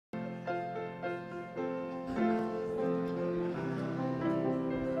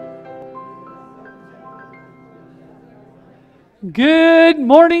Good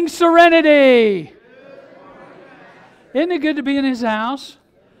morning, Serenity. Isn't it good to be in His house?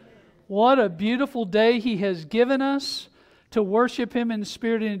 What a beautiful day He has given us to worship Him in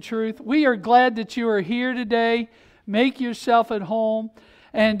spirit and in truth. We are glad that you are here today. Make yourself at home.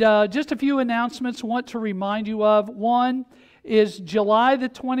 And just a few announcements I want to remind you of. One is July the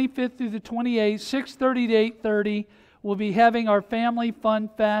 25th through the 28th, 6:30 to 8:30. We'll be having our Family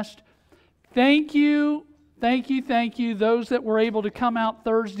Fun Fest. Thank you, those that were able to come out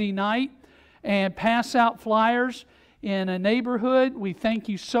Thursday night and pass out flyers in a neighborhood. We thank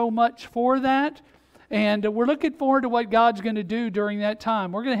you so much for that. And we're looking forward to what God's going to do during that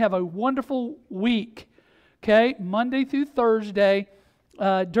time. We're going to have a wonderful week, okay, Monday through Thursday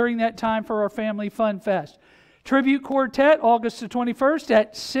during that time for our Family Fun Fest. Tribute Quartet, August the 21st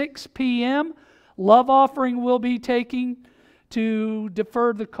at 6 p.m. Love offering will be taking to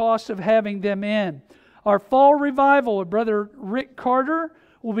defer the cost of having them in. Our fall revival with Brother Rick Carter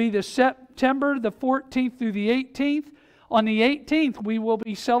will be the September the 14th through the 18th. On the 18th, we will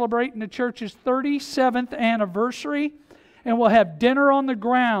be celebrating the church's 37th anniversary, and we'll have dinner on the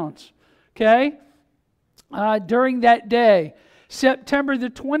grounds, okay, during that day. September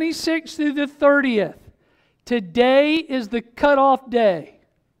the 26th through the 30th. Today is the cutoff day.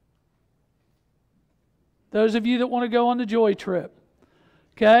 Those of you that want to go on the joy trip,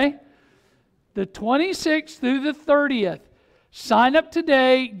 okay? The 26th through the 30th. Sign up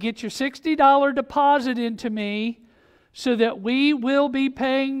today, get your $60 deposit into me so that we will be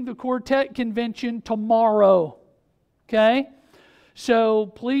paying the quartet convention tomorrow. Okay? So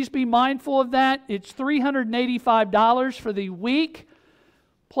please be mindful of that. It's $385 for the week,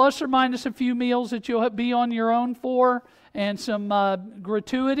 plus or minus a few meals that you'll be on your own for and some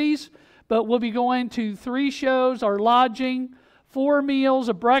gratuities. But we'll be going to 3 shows, our lodging, 4 meals,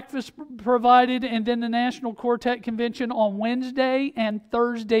 a breakfast provided, and then the National Quartet Convention on Wednesday and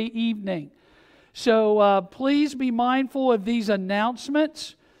Thursday evening. So please be mindful of these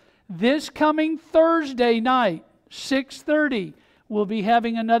announcements. This coming Thursday night, 6:30, we'll be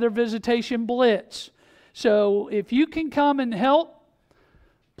having another visitation blitz. So if you can come and help,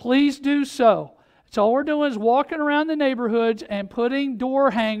 please do so. So all we're doing is walking around the neighborhoods and putting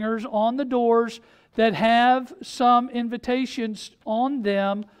door hangers on the doors that have some invitations on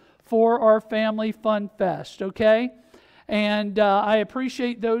them for our Family Fun Fest, okay? And I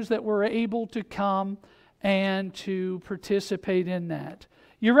appreciate those that were able to come and to participate in that.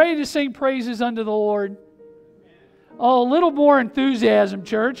 You ready to sing praises unto the Lord? Oh, a little more enthusiasm,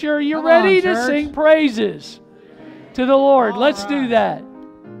 church. Are you ready to sing praises to the Lord? Let's do that.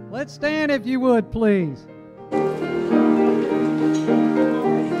 Let's stand if you would, please.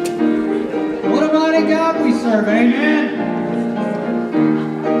 What a mighty God we serve, amen.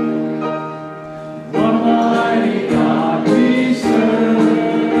 What a mighty God we serve.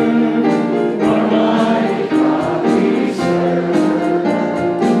 What a mighty God we serve.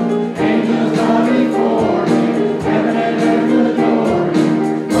 Angels bow before Him, heaven and earth adore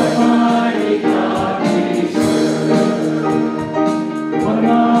Him. What a mighty God we serve. What a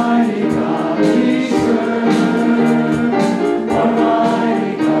mighty God we serve. What a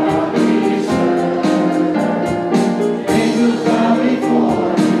mighty God we serve. Angels bow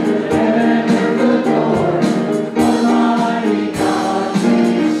before Him, heaven and earth adore Him. What a mighty God we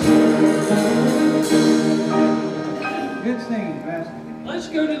serve. Good singing, Pastor. Let's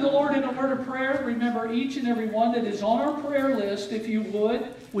go to the Lord in a word of prayer. Remember each and every one that is on our prayer list, if you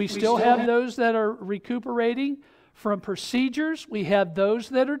would. We still have those that are recuperating from procedures. We have those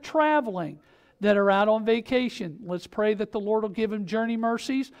that are traveling, that are out on vacation. Let's pray that the Lord will give them journey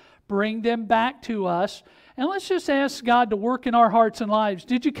mercies, bring them back to us, and let's just ask God to work in our hearts and lives.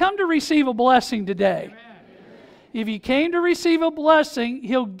 Did you come to receive a blessing today? Amen. If you came to receive a blessing,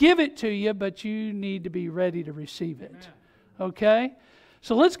 He'll give it to you, but you need to be ready to receive it. Amen. Okay?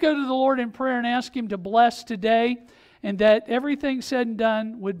 So let's go to the Lord in prayer and ask Him to bless today, and that everything said and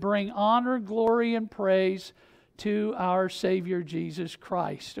done would bring honor, glory, and praise to our Savior Jesus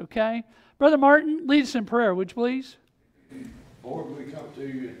Christ. Okay? Brother Martin, lead us in prayer, would you please? Lord, we come to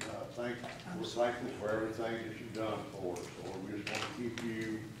you and we're thankful for everything that you've done for us. Lord, we just want to keep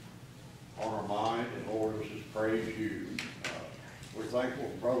you on our mind, and Lord, let's just praise you. We're thankful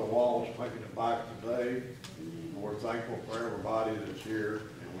for Brother Wallace making it back today. And we're thankful for everybody that's here,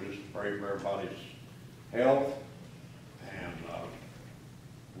 and we just pray for everybody's health, and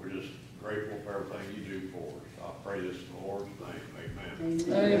we're just grateful for everything you do for us. I pray this in the Lord's name.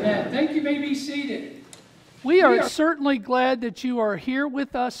 Amen. Amen. Thank you. May be seated. We are certainly glad that you are here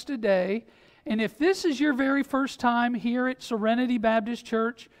with us today. And if this is your very first time here at Serenity Baptist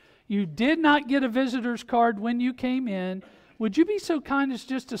Church, you did not get a visitor's card when you came in, Would you be so kind as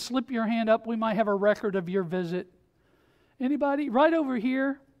just to slip your hand up? We might have a record of your visit. Anybody? Right over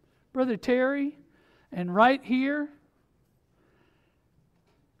here, Brother Terry, and right here.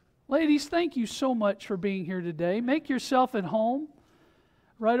 Ladies, thank you so much for being here today. Make yourself at home.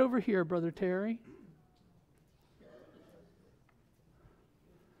 Right over here, Brother Terry.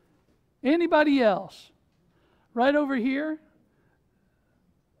 Anybody else? Right over here.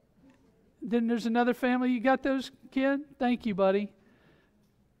 Then there's another family. You got those, kid? Thank you, buddy.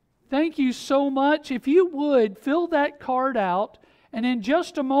 Thank you so much. If you would, fill that card out. And in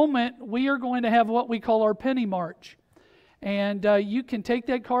just a moment, we are going to have what we call our penny march. And you can take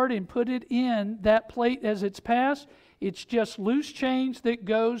that card and put it in that plate as it's passed. It's just loose change that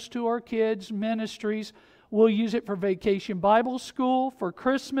goes to our kids' ministries. We'll use it for Vacation Bible School, for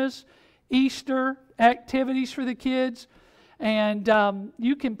Christmas, Easter, activities for the kids. And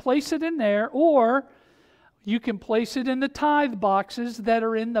you can place it in there, or you can place it in the tithe boxes that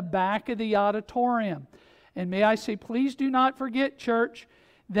are in the back of the auditorium. And may I say, please do not forget, church,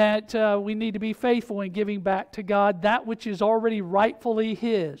 that we need to be faithful in giving back to God that which is already rightfully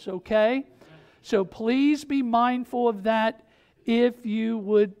His, okay? So please be mindful of that if you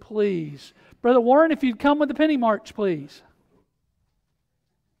would please. Brother Warren, if you'd come with the penny march, please.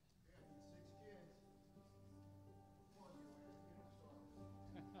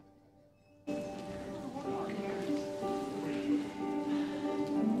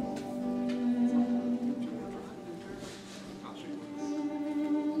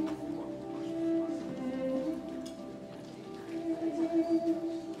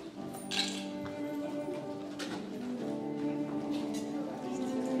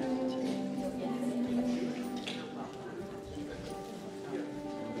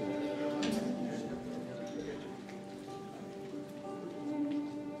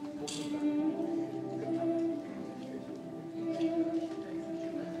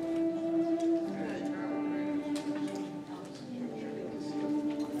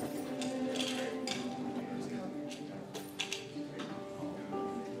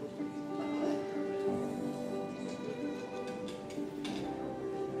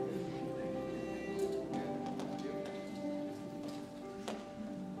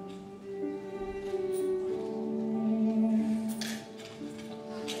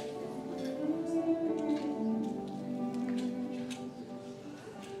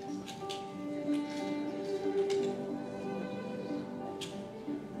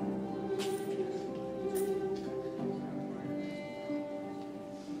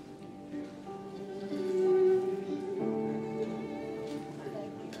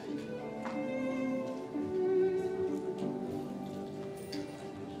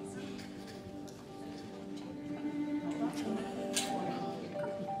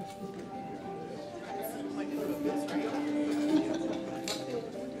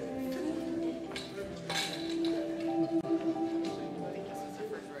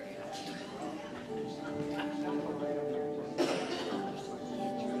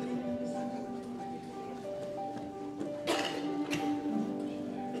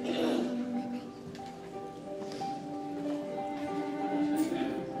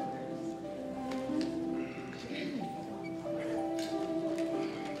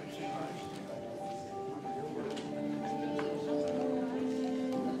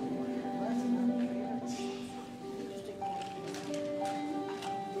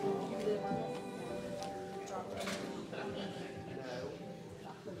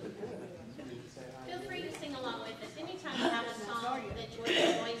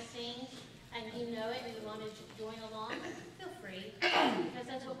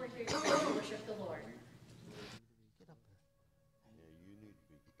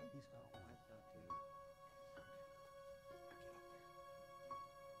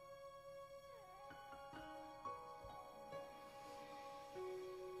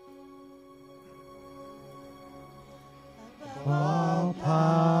 All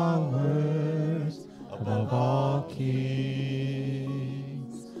powers, above all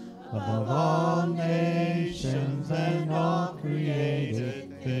kings, above all nations and all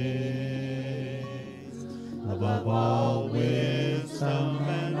created things, above all wisdom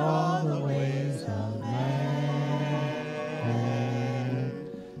and all the ways of man.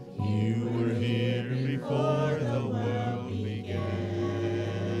 You were here before the world began.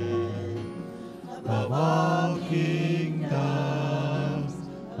 Above all kingdoms,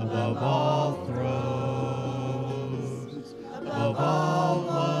 above all thrones, above all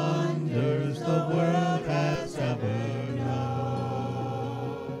wonders the world has ever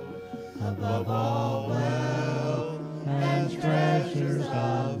known, above all wealth and treasures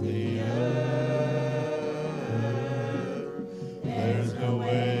of the earth,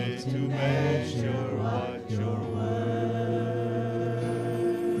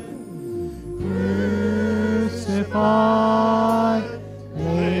 crucified,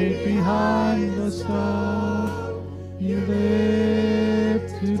 laid behind the stone. You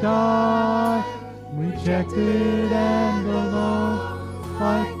lived to die, rejected and alone,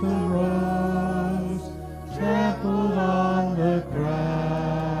 like the rose trampled on the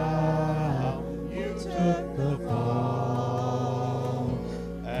ground. You took the fall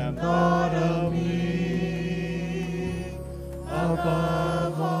and thought of me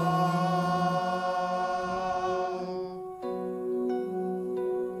above all.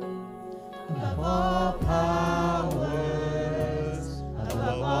 Above all powers,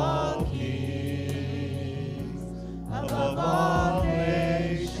 above all kings, above all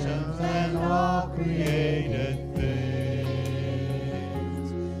nations and all created things,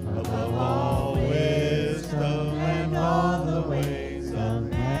 above all wisdom and all the ways of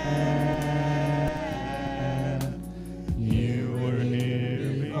man. You were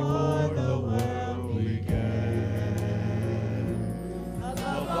here before the world began.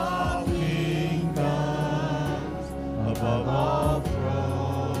 Above all kingdoms, above all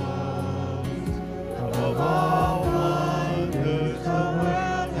thrones, above all wonders the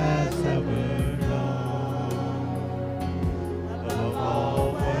world has ever known, above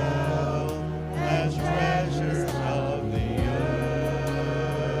all wealth and treasures of the earth,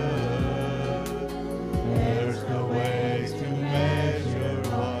 there's no ways to measure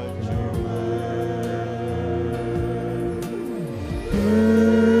what you're worth.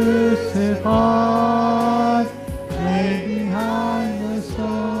 Crucified, laid behind the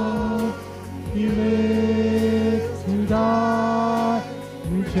stone, you lived to die,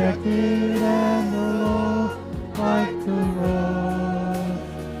 rejected and alone, like the rose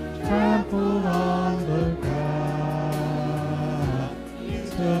trampled on the ground. You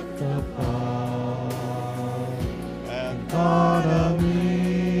took the fall and thought of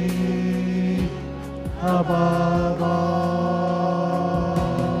me above all.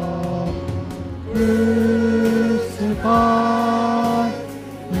 Crucified,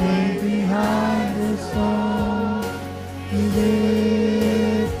 laid behind the stone, you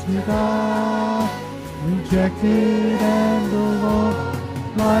lived to die, rejected and alone,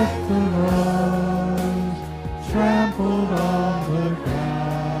 like the rose trampled on the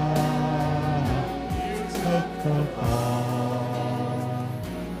ground. You took the fall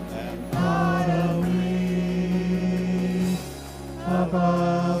and thought of me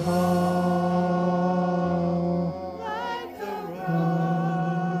above all. Like the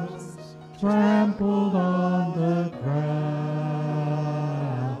rose trampled on the ground,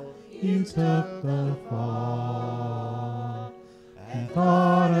 you took the fall and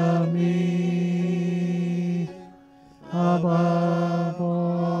thought of me above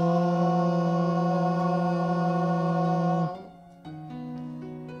all.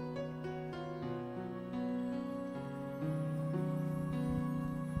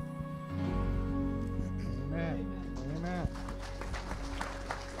 Amen. Amen.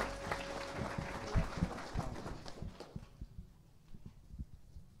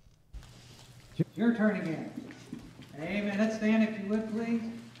 Your turn again. Amen. Let's stand if you would, please.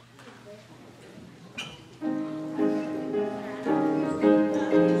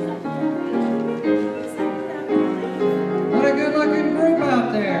 What a good-looking group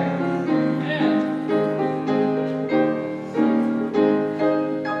out there.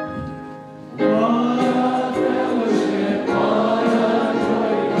 What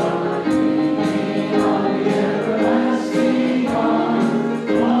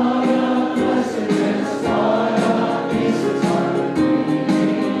a blessedness, what a peace is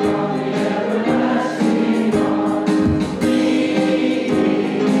harmony.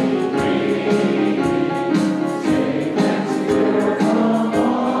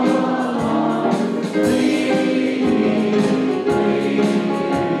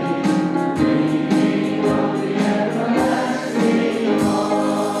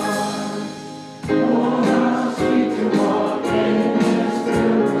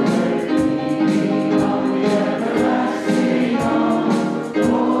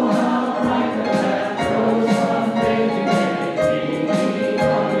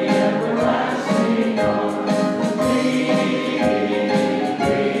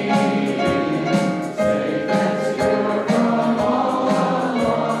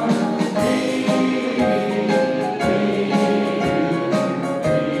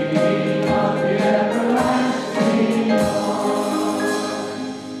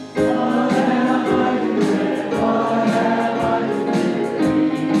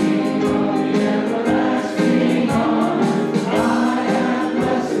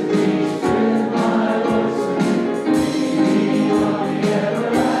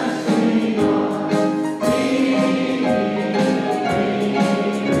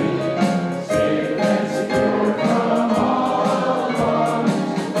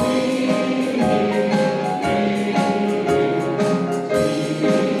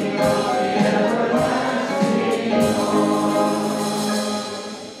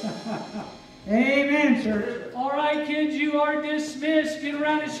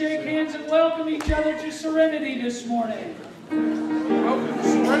 brother to Serenity this morning.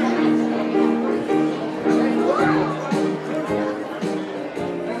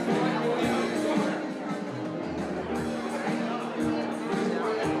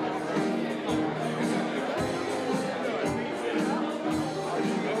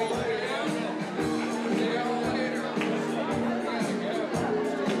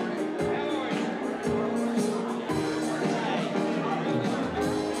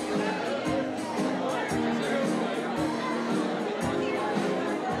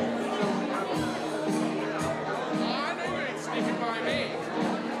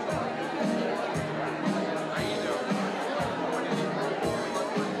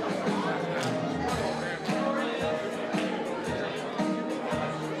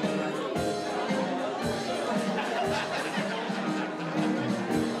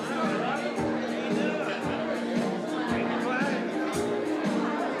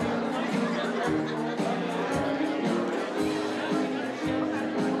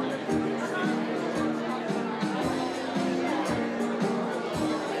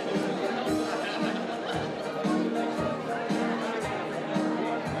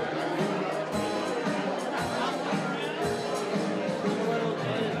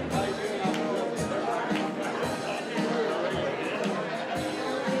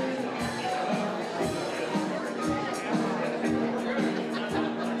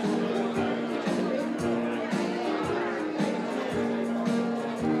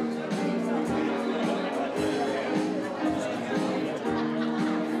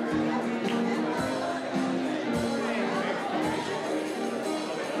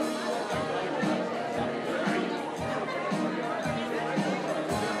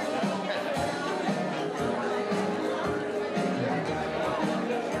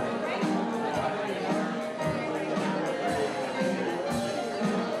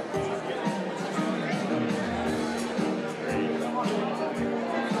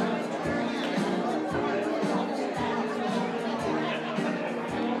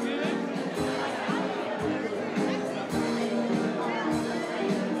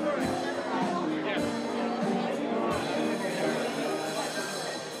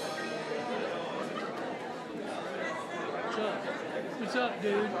 What's up,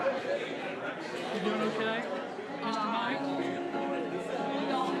 dude? You doing okay? Mr. Mike?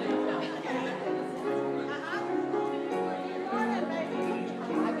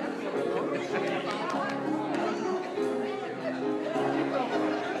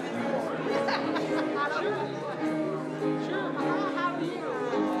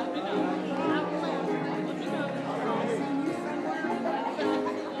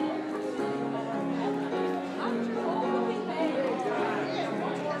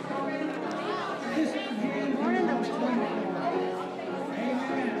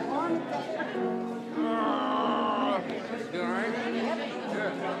 Morning,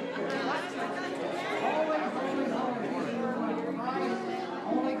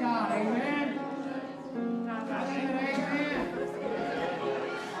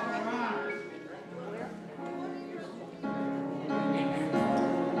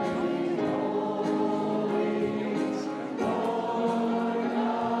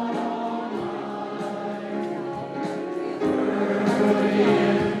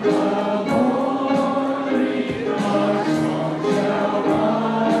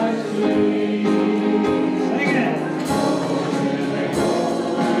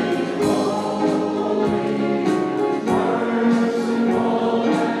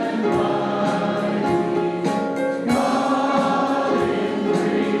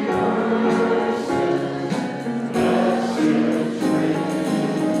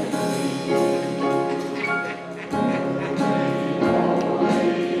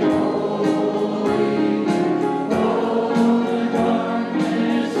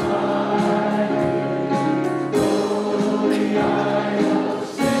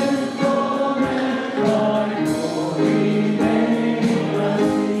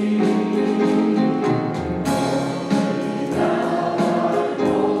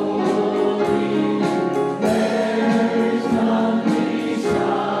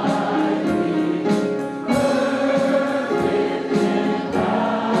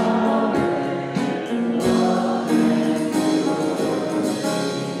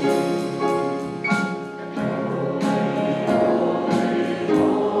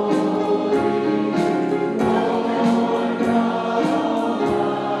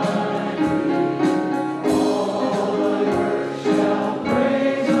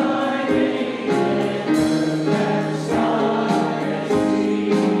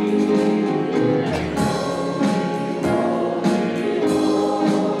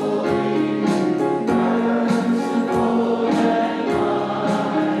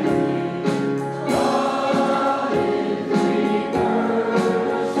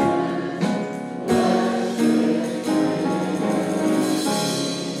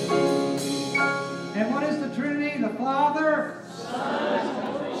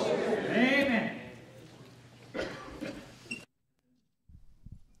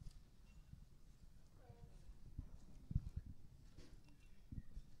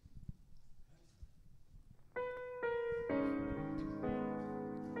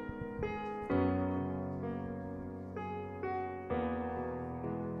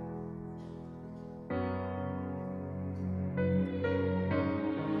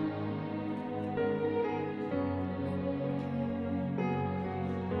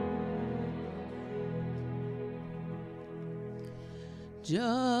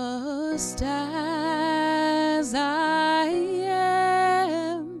 just as I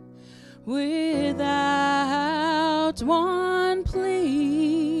am, without one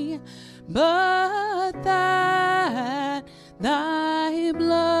plea, but that thy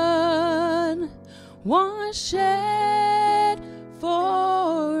blood was shed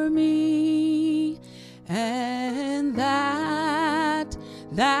for me, and that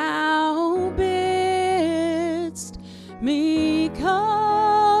thou bidst me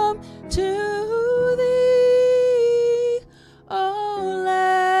come to thee, O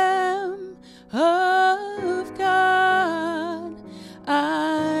Lamb of God.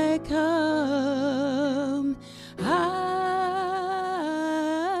 I come, I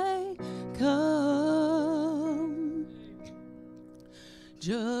come,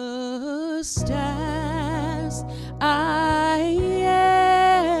 just as I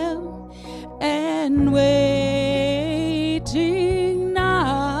am, and waiting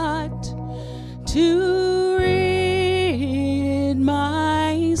not to rid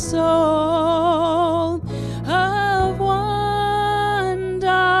my soul of one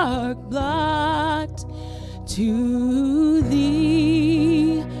dark blot, to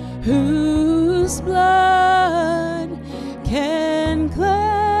thee whose blood can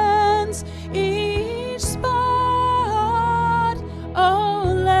cleanse each spot, O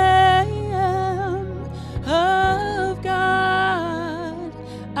Lamb of God.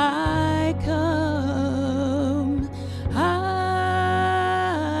 I come, I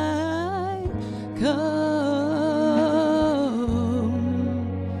come.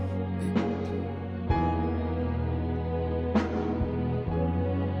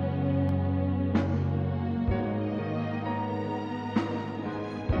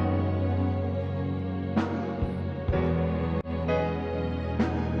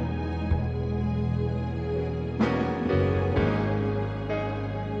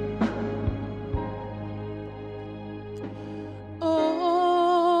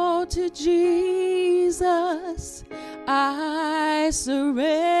 Oh, to Jesus I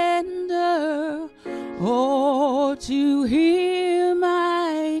surrender. Oh, to Him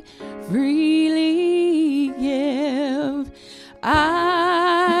I freely give.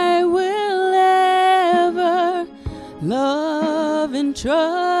 I will ever love and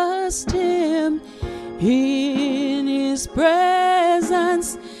trust Him, in His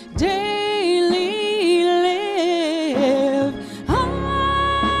presence daily live.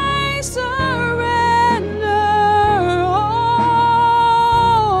 I surrender all.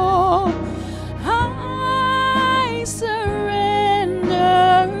 I surrender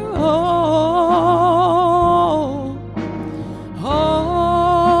all.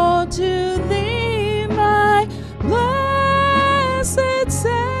 All to Thee, my blessed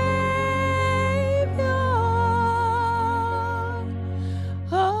Savior.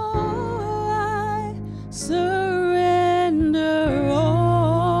 Oh, I surrender all.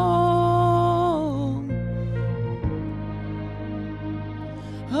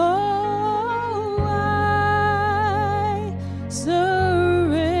 Oh, I surrender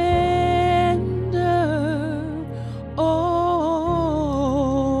all.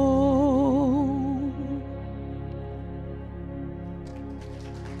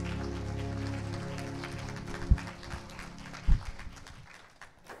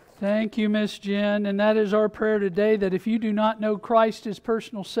 Thank you, Miss Jen. And that is our prayer today, that if you do not know Christ as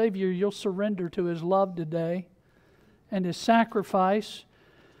personal Savior, you'll surrender to His love today and His sacrifice.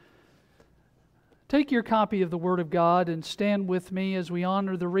 Take your copy of the Word of God and stand with me as we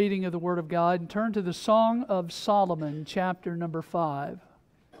honor the reading of the Word of God, and turn to the Song of Solomon, chapter number 5.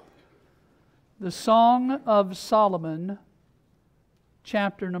 The Song of Solomon,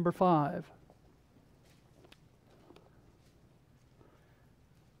 chapter number 5.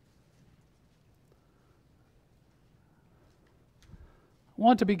 I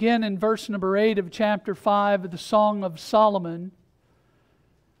want to begin in verse number 8 of chapter 5 of the Song of Solomon.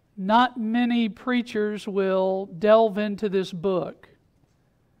 Not many preachers will delve into this book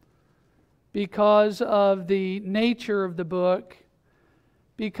because of the nature of the book,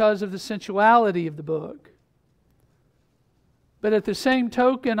 because of the sensuality of the book. But at the same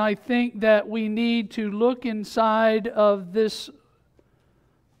token, I think that we need to look inside of this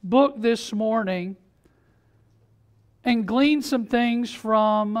book this morning and glean some things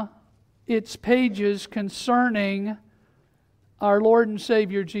from its pages concerning our Lord and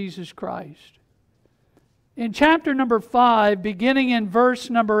Savior Jesus Christ. In chapter number 5, beginning in verse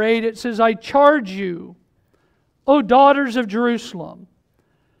number 8, it says, I charge you, O daughters of Jerusalem,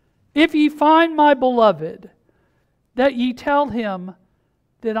 if ye find my beloved, that ye tell him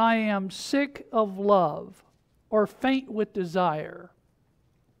that I am sick of love, or faint with desire.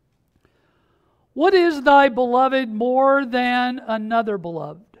 What is thy beloved more than another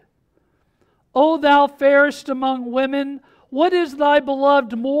beloved? O thou fairest among women, what is thy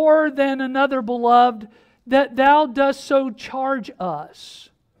beloved more than another beloved, that thou dost so charge us?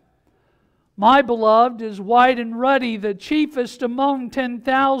 My beloved is white and ruddy, the chiefest among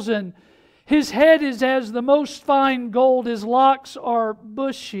 10,000. His head is as the most fine gold, his locks are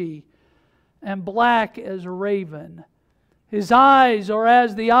bushy and black as a raven. His eyes are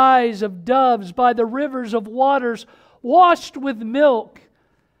as the eyes of doves by the rivers of waters, washed with milk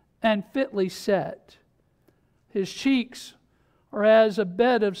and fitly set. His cheeks are as a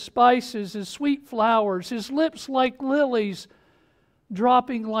bed of spices, his sweet flowers, his lips like lilies,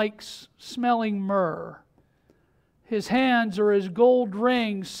 dropping like smelling myrrh. His hands are as gold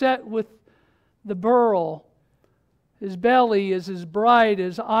rings set with the beryl. His belly is as bright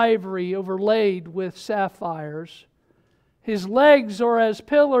as ivory overlaid with sapphires. His legs are as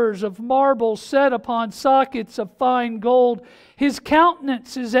pillars of marble set upon sockets of fine gold. His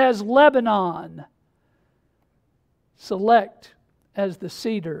countenance is as Lebanon, select as the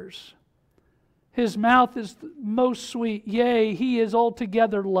cedars. His mouth is most sweet, yea, he is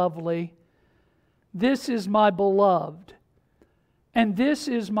altogether lovely. This is my beloved, and this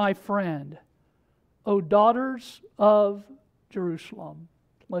is my friend, O daughters of Jerusalem.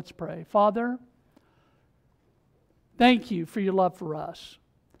 Let's pray. Father, thank you for your love for us.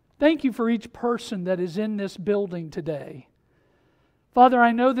 Thank you for each person that is in this building today. Father,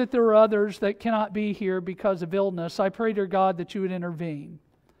 I know that there are others that cannot be here because of illness. I pray, dear God, that you would intervene.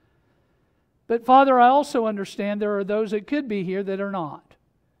 But Father, I also understand there are those that could be here that are not.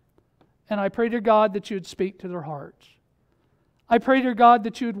 And I pray, dear God, that you would speak to their hearts. I pray, dear God,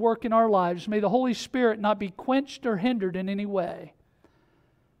 that you would work in our lives. May the Holy Spirit not be quenched or hindered in any way.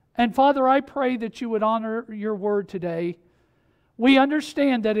 And Father, I pray that you would honor your word today. We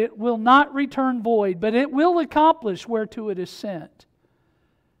understand that it will not return void, but it will accomplish whereto it is sent.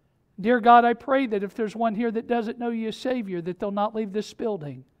 Dear God, I pray that if there's one here that doesn't know you as Savior, that they'll not leave this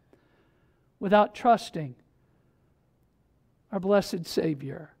building without trusting our blessed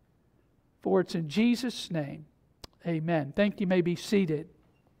Savior. For it's in Jesus' name, amen. Thank you. You may be seated.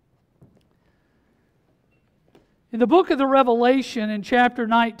 In the book of the Revelation, in chapter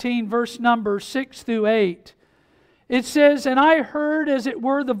 19, verse number 6 through 8, it says, "And I heard as it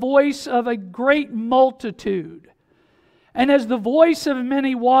were the voice of a great multitude, and as the voice of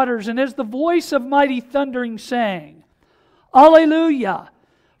many waters, and as the voice of mighty thundering, saying, Alleluia!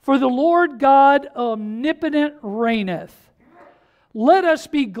 For the Lord God omnipotent reigneth. Let us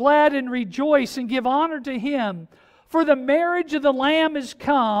be glad and rejoice and give honor to Him. For the marriage of the Lamb is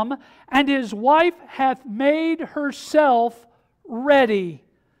come, and His wife hath made herself ready.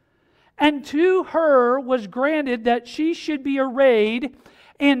 And to her was granted that she should be arrayed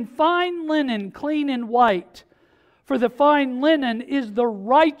in fine linen, clean and white. For the fine linen is the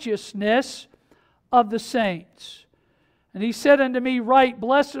righteousness of the saints. And he said unto me, Right,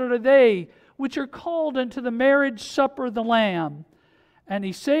 blessed are they which are called unto the marriage supper of the Lamb. And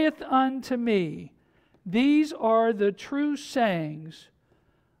he saith unto me, These are the true sayings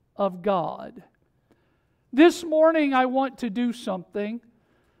of God." This morning I want to do something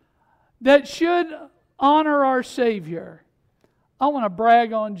that should honor our Savior. I want to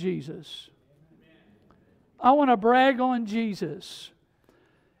brag on Jesus. I want to brag on Jesus.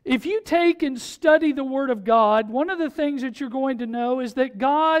 If you take and study the Word of God, one of the things that you're going to know is that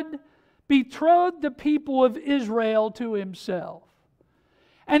God betrothed the people of Israel to Himself.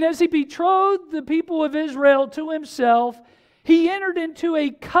 And as He betrothed the people of Israel to Himself, He entered into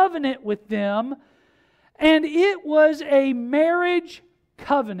a covenant with them, and it was a marriage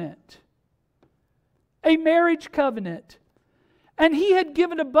covenant. A marriage covenant. And He had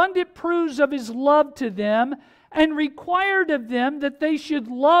given abundant proofs of His love to them, and required of them that they should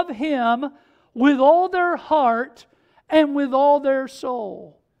love Him with all their heart and with all their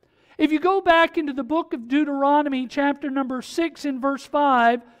soul. If you go back into the book of Deuteronomy, chapter number 6 and verse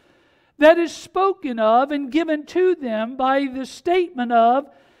 5, that is spoken of and given to them by the statement of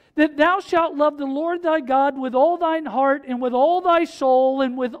that thou shalt love the Lord thy God with all thine heart and with all thy soul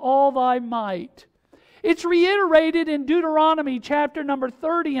and with all thy might. It's reiterated in Deuteronomy chapter number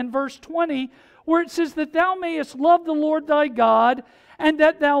 30 and verse 20, where it says that thou mayest love the Lord thy God, and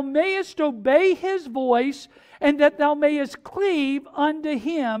that thou mayest obey His voice, and that thou mayest cleave unto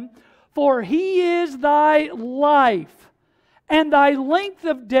Him, for He is thy life and thy length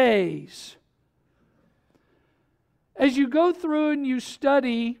of days. As you go through and you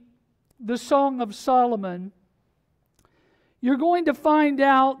study the Song of Solomon, you're going to find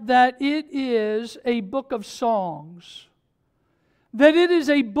out that it is a book of songs. that it is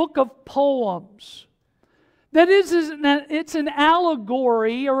a book of poems. That it's an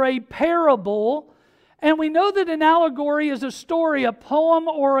allegory or a parable. And we know that an allegory is a story, a poem,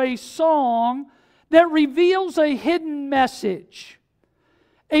 or a song that reveals a hidden message.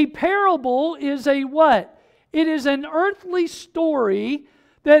 A parable is a what? It is an earthly story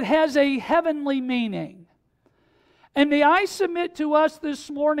that has a heavenly meaning. And may I submit to us this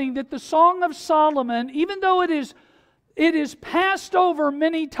morning that the Song of Solomon, even though it is passed over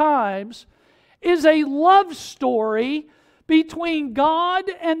many times, is a love story between God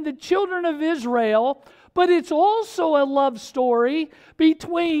and the children of Israel, but it's also a love story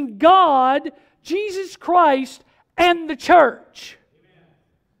between God, Jesus Christ, and the church.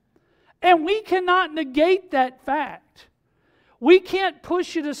 And we cannot negate that fact. We can't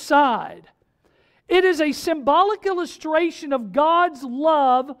push it aside. It is a symbolic illustration of God's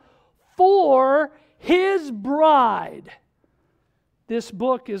love for His bride. This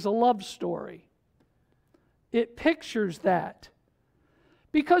book is a love story. It pictures that.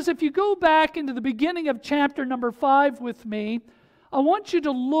 Because if you go back into the beginning of chapter number 5 with me, I want you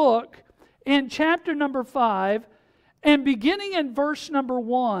to look in chapter number 5 and beginning in verse number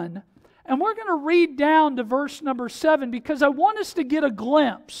 1. And we're going to read down to verse number 7 because I want us to get a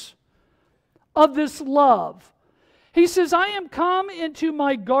glimpse of this love. He says, I am come into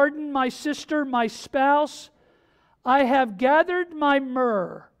my garden, my sister, my spouse. I have gathered my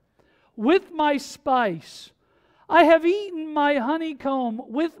myrrh with my spice. I have eaten my honeycomb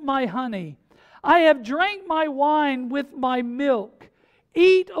with my honey. I have drank my wine with my milk.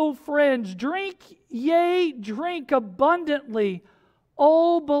 Eat, O friends, drink, yea, drink abundantly,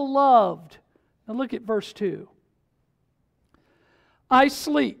 O beloved. Now look at verse 2. I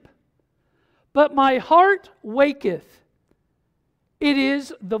sleep, but my heart waketh. It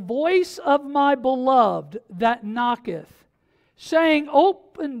is the voice of my beloved that knocketh, saying,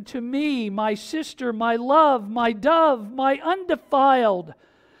 Open to me, my sister, my love, my dove, my undefiled.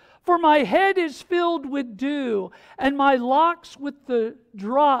 For my head is filled with dew, and my locks with the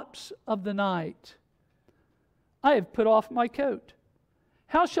drops of the night. I have put off my coat.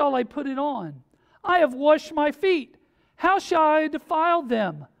 How shall I put it on? I have washed my feet. How shall I defile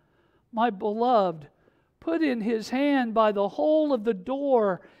them? My beloved put in his hand by the hole of the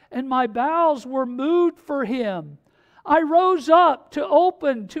door, and my bowels were moved for him. I rose up to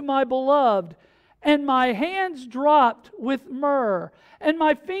open to my beloved, and my hands dropped with myrrh, and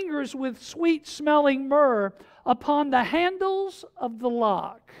my fingers with sweet-smelling myrrh upon the handles of the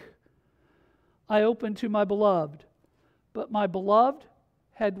lock. I opened to my beloved, but my beloved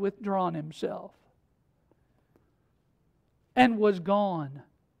had withdrawn himself and was gone.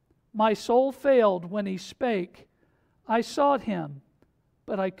 My soul failed when he spake. I sought him,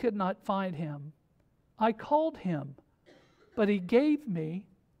 but I could not find him. I called him, but he gave me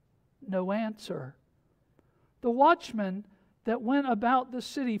no answer. The watchmen that went about the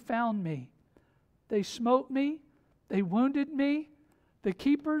city found me. They smote me, they wounded me. The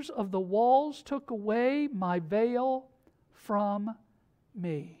keepers of the walls took away my veil from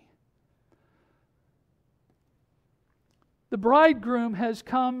me. The bridegroom has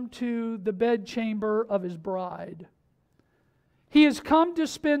come to the bedchamber of his bride. He has come to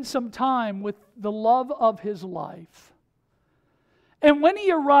spend some time with the love of his life. And when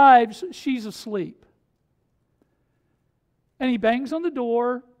he arrives, she's asleep. And he bangs on the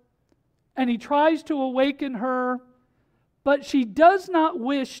door, and he tries to awaken her, but she does not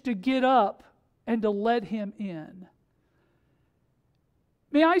wish to get up and to let him in.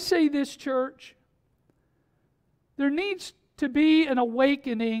 May I say this, church? There needs to be an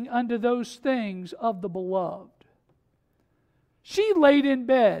awakening unto those things of the beloved. She laid in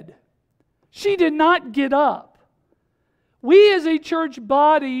bed. She did not get up. We as a church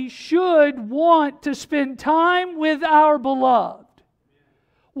body should want to spend time with our beloved.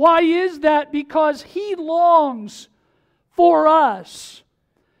 Why is that? Because He longs for us.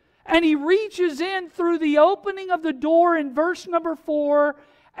 And He reaches in through the opening of the door in verse number 4,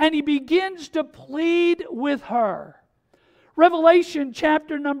 and He begins to plead with her. Revelation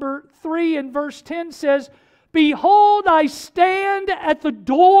chapter number 3 and verse 10 says, Behold, I stand at the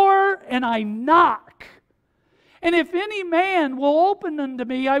door and I knock. And if any man will open unto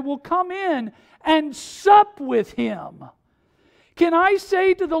me, I will come in and sup with him. Can I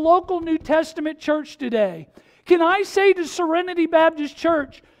say to the local New Testament church today, can I say to Serenity Baptist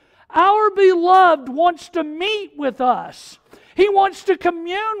Church, our beloved wants to meet with us. He wants to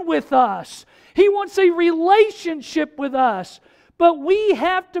commune with us. He wants a relationship with us. But we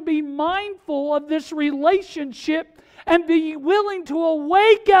have to be mindful of this relationship and be willing to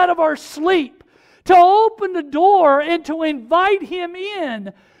awake out of our sleep, to open the door and to invite him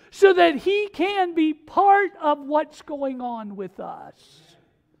in so that he can be part of what's going on with us.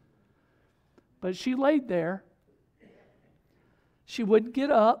 But she laid there. She wouldn't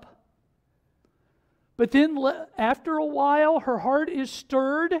get up. But then after a while, her heart is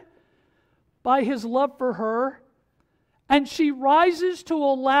stirred by his love for her, and she rises to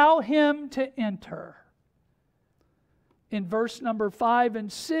allow him to enter. In verse number 5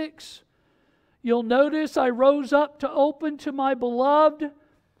 and 6, you'll notice, I rose up to open to my beloved,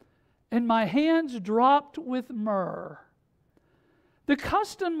 and my hands dropped with myrrh. The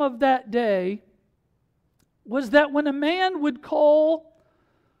custom of that day was that when a man would call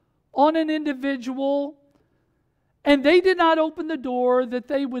on an individual and they did not open the door, that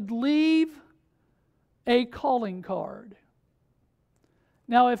they would leave a calling card.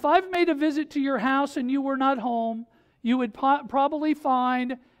 Now, if I've made a visit to your house and you were not home, you would probably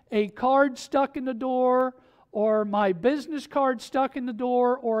find a card stuck in the door, or my business card stuck in the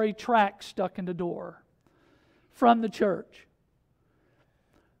door, or a tract stuck in the door from the church.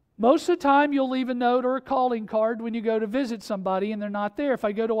 Most of the time, you'll leave a note or a calling card when you go to visit somebody and they're not there. If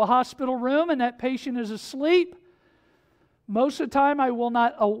I go to a hospital room and that patient is asleep, most of the time I will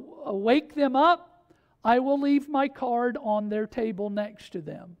not wake them up. I will leave my card on their table next to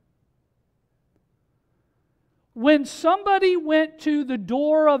them. When somebody went to the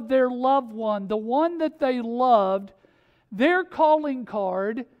door of their loved one, the one that they loved, their calling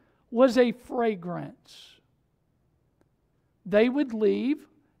card was a fragrance. They would leave,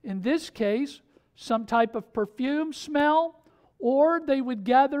 in this case, some type of perfume smell, or they would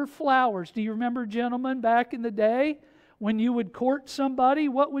gather flowers. Do you remember, gentlemen, back in the day, when you would court somebody,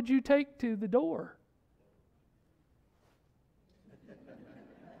 what would you take to the door?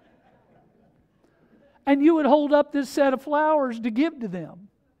 And you would hold up this set of flowers to give to them.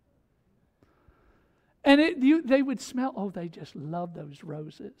 And they would smell, oh, they just love those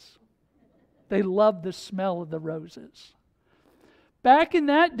roses. They love the smell of the roses. Back in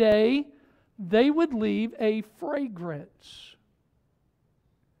that day, they would leave a fragrance.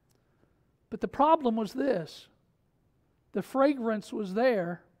 But the problem was this. The fragrance was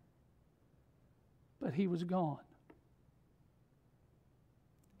there, but he was gone.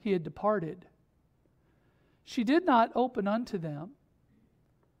 He had departed. She did not open unto them.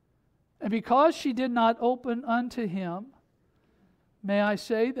 And because she did not open unto him, may I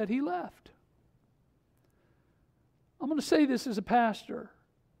say that he left. I'm going to say this as a pastor.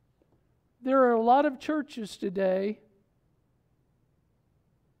 There are a lot of churches today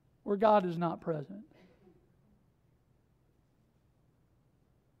where God is not present.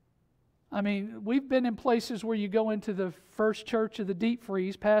 I mean, we've been in places where you go into the First Church of the Deep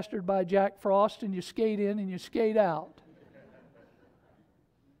Freeze, pastored by Jack Frost, and you skate in and you skate out.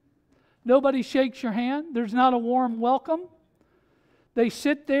 Nobody shakes your hand. There's not a warm welcome. They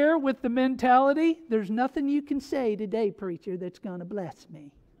sit there with the mentality, there's nothing you can say today, preacher, that's going to bless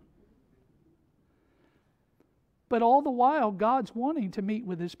me. But all the while, God's wanting to meet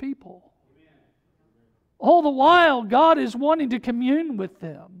with His people. All the while, God is wanting to commune with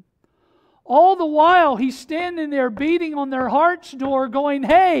them. All the while, He's standing there beating on their heart's door going,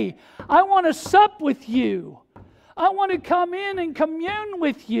 hey, I want to sup with you. I want to come in and commune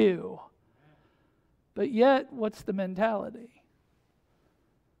with you. But yet, what's the mentality?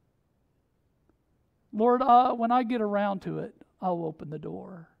 Lord, when I get around to it, I'll open the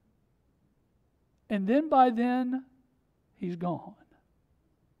door. And then by then, He's gone.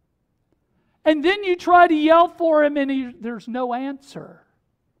 And then you try to yell for Him and there's no answer.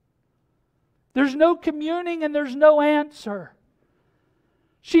 There's no communing and there's no answer.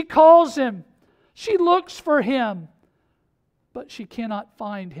 She calls Him. She looks for Him. But she cannot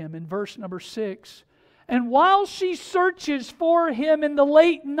find Him. In verse number 6. And while she searches for Him in the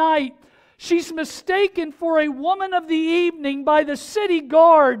late night, she's mistaken for a woman of the evening by the city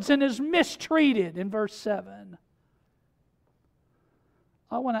guards and is mistreated. In verse 7.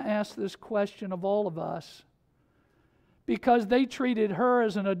 I want to ask this question of all of us because they treated her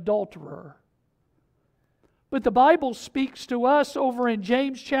as an adulterer. But the Bible speaks to us over in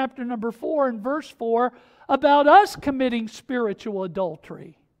James chapter number 4 and verse 4 about us committing spiritual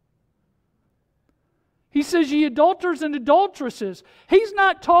adultery. He says, ye adulterers and adulteresses. He's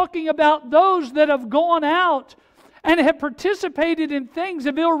not talking about those that have gone out and have participated in things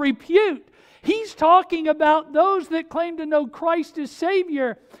of ill repute. He's talking about those that claim to know Christ as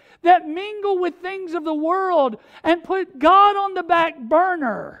Savior, that mingle with things of the world and put God on the back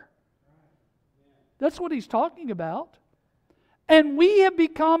burner. That's what he's talking about. And we have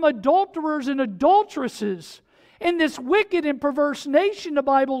become adulterers and adulteresses in this wicked and perverse nation, the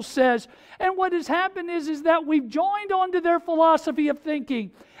Bible says. And what has happened is that we've joined onto their philosophy of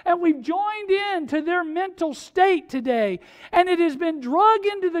thinking. And we've joined in to their mental state today. And it has been drug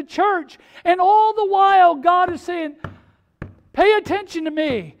into the church. And all the while, God is saying, pay attention to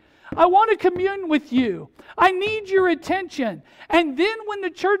me. I want to commune with you. I need your attention. And then when the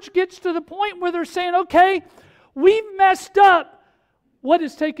church gets to the point where they're saying, okay, we've messed up, what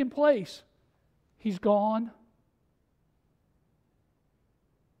has taken place? He's gone.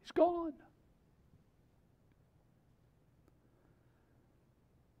 He's gone.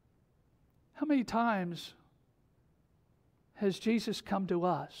 How many times has Jesus come to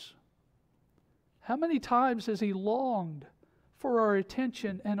us? How many times has He longed for our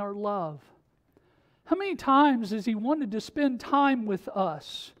attention and our love? How many times has He wanted to spend time with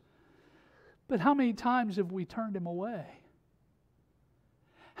us? But how many times have we turned Him away?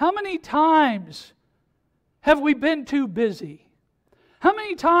 How many times have we been too busy? How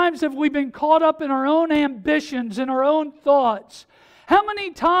many times have we been caught up in our own ambitions and our own thoughts? How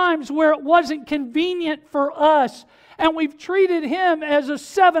many times where it wasn't convenient for us and we've treated Him as a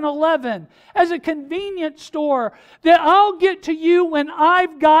 7-Eleven, as a convenience store, that I'll get to you when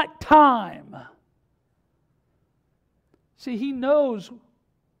I've got time. See, He knows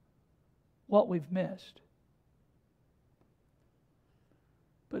what we've missed.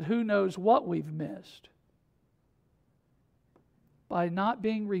 But who knows what we've missed? By not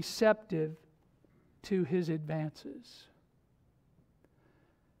being receptive to His advances.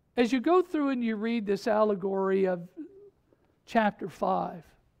 As you go through and you read this allegory of chapter 5,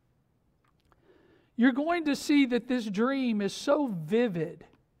 you're going to see that this dream is so vivid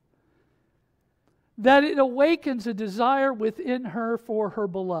that it awakens a desire within her for her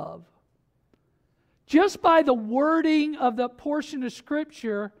beloved. Just by the wording of the portion of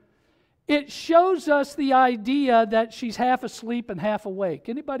Scripture, it shows us the idea that she's half asleep and half awake.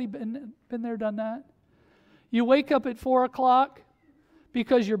 Anybody been there, done that? You wake up at 4 o'clock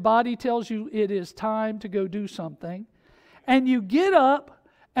because your body tells you it is time to go do something. And you get up,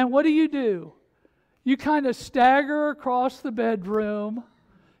 and what do? You kind of stagger across the bedroom.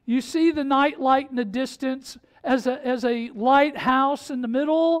 You see the night light in the distance as a lighthouse in the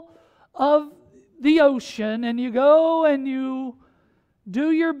middle of the ocean, and you go and you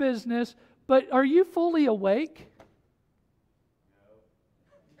do your business, but are you fully awake?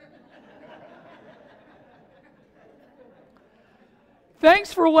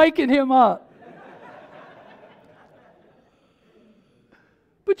 Thanks for waking him up.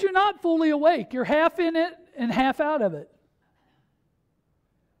 But you're not fully awake. You're half in it and half out of it.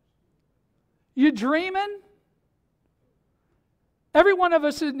 You dreaming? Every one of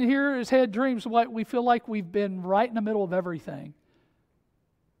us in here has had dreams where we feel like we've been right in the middle of everything.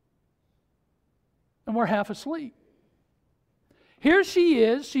 And we're half asleep. Here she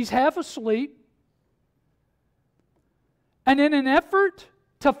is. She's half asleep. And in an effort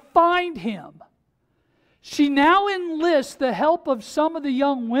to find him, she now enlists the help of some of the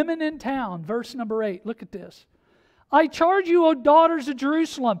young women in town. Verse number 8. Look at this. I charge you, O daughters of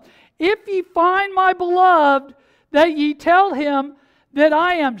Jerusalem, if ye find my beloved, that ye tell him that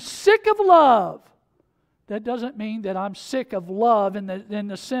I am sick of love. That doesn't mean that I'm sick of love in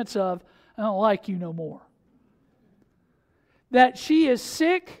the sense of I don't like you no more. That she is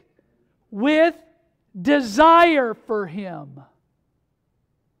sick with desire for him.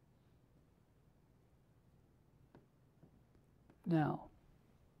 Now,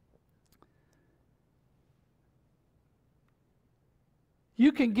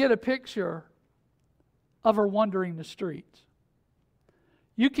 you can get a picture of her wandering the streets.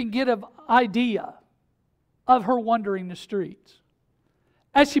 You can get an idea of her wandering the streets.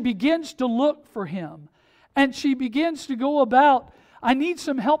 As she begins to look for him, and she begins to go about, I need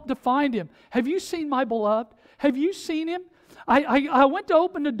some help to find him. Have you seen my beloved? Have you seen him? I went to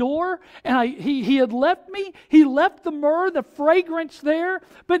open the door, and he had left me. He left the myrrh, the fragrance there,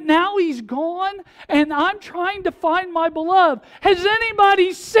 but now he's gone, and I'm trying to find my beloved. Has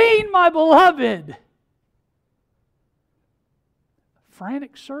anybody seen my beloved?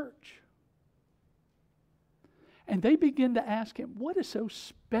 Frantic search. And they begin to ask him, what is so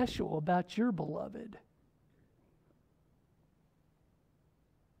special about your beloved?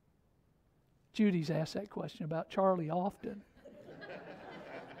 Judy's asked that question about Charlie often.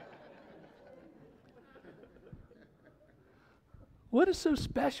 What is so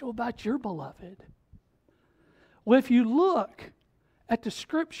special about your beloved? Well, if you look at the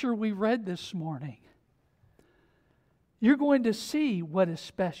scripture we read this morning, you're going to see what is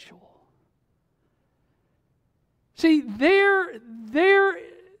special. See, there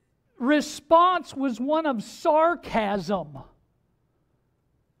response was one of sarcasm.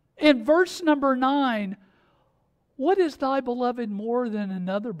 In verse number 9, what is thy beloved more than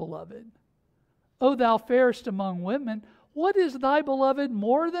another beloved? O thou fairest among women, what is thy beloved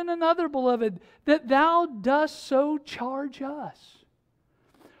more than another beloved, that thou dost so charge us?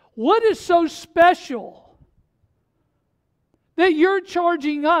 What is so special that you're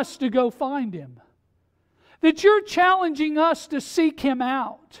charging us to go find him? That you're challenging us to seek him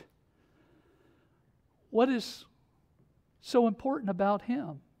out? What is so important about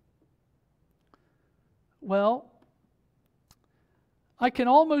him? Well, I can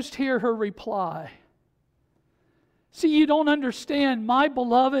almost hear her reply. See, you don't understand. My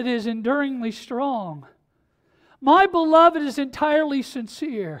beloved is enduringly strong. My beloved is entirely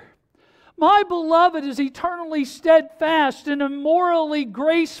sincere. My beloved is eternally steadfast and immorally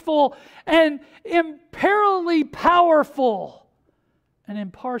graceful and imperilably powerful. And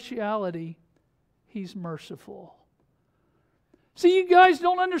in partiality, he's merciful. See, you guys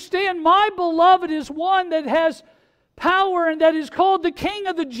don't understand. My beloved is one that has power and that is called the King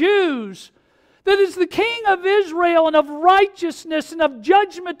of the Jews. That is the King of Israel and of righteousness and of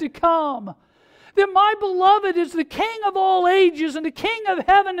judgment to come. That my beloved is the King of all ages and the King of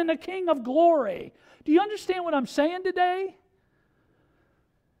heaven and the King of glory. Do you understand what I'm saying today?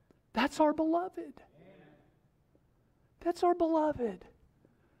 That's our beloved. That's our beloved.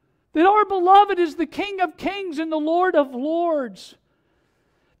 That our beloved is the King of kings and the Lord of lords.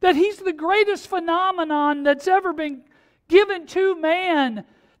 That he's the greatest phenomenon that's ever been given to man,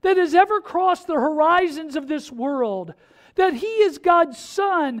 that has ever crossed the horizons of this world. That he is God's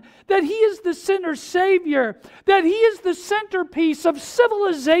Son, that he is the sinner's Savior, that he is the centerpiece of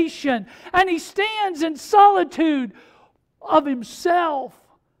civilization, and he stands in solitude of himself.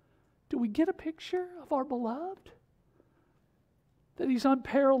 Do we get a picture of our beloved? That he's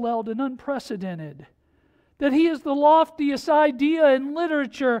unparalleled and unprecedented. That he is the loftiest idea in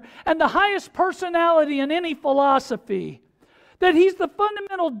literature and the highest personality in any philosophy. That he's the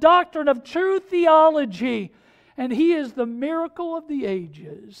fundamental doctrine of true theology. And he is the miracle of the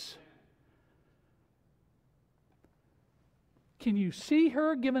ages. Can you see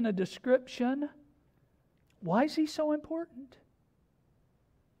her given a description? Why is he so important?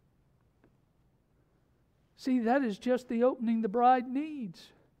 See, that is just the opening the bride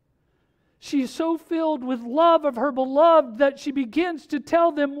needs. She is so filled with love of her beloved that she begins to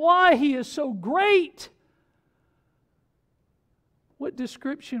tell them why he is so great. What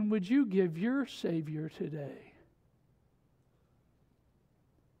description would you give your Savior today?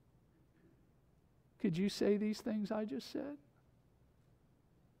 Could you say these things I just said?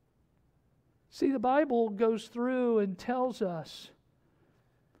 See, the Bible goes through and tells us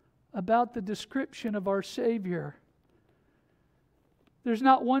about the description of our Savior. There's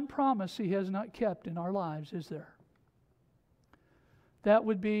not one promise he has not kept in our lives, is there? That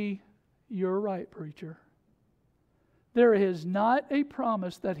would be, you're right, preacher. There is not a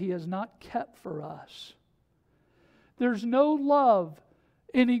promise that he has not kept for us. There's no love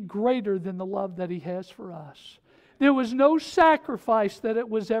any greater than the love that he has for us. There was no sacrifice that it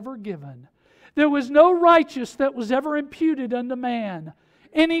was ever given. There was no righteousness that was ever imputed unto man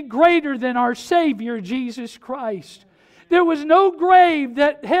any greater than our Savior, Jesus Christ. There was no grave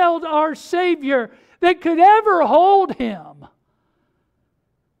that held our Savior that could ever hold him.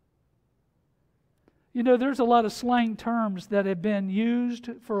 You know, there's a lot of slang terms that have been used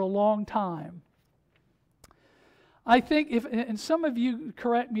for a long time. I think, and some of you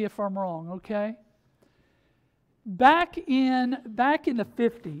correct me if I'm wrong, okay? Back in the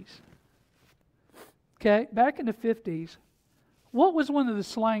 50s, okay, back in the 50s, what was one of the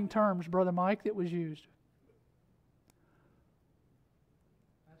slang terms, Brother Mike, that was used?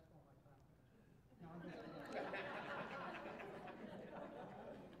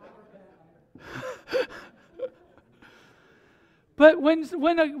 But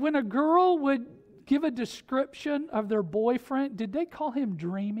when a girl would give a description of their boyfriend, did they call him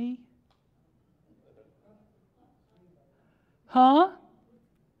dreamy? Huh?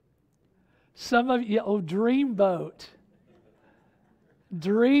 Some of you, dreamboat.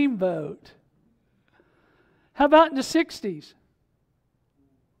 Dreamboat. How about in the 60s?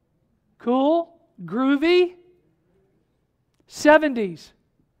 Cool? Groovy? 70s?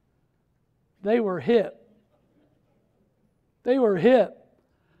 They were hip. They were hip.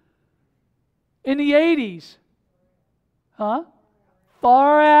 In the 80s? Huh?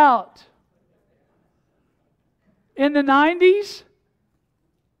 Far out. In the 90s?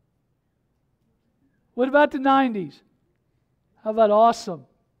 What about the 90s? How about awesome?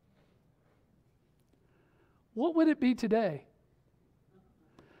 What would it be today?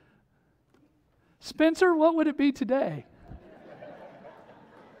 Spencer, what would it be today?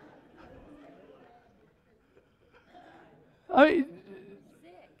 I mean,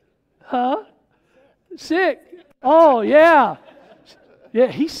 huh? Sick. Oh, yeah. Yeah,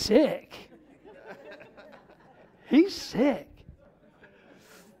 he's sick. He's sick.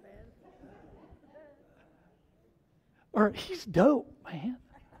 Or he's dope, man.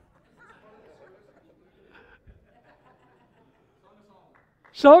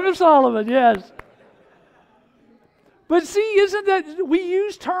 Song of Solomon, yes. But see, isn't that, we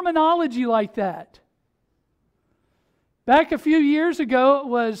use terminology like that. Back a few years ago, it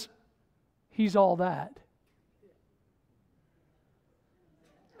was, he's all that.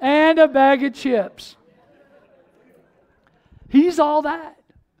 And a bag of chips. He's all that.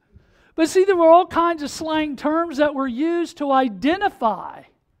 But see, there were all kinds of slang terms that were used to identify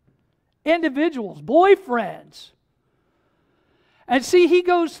individuals, boyfriends. And see, he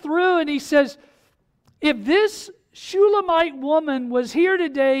goes through and he says, if this Shulamite woman was here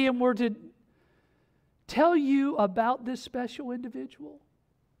today and were to tell you about this special individual,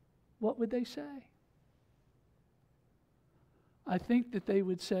 what would they say? I think that they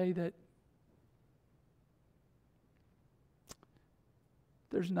would say that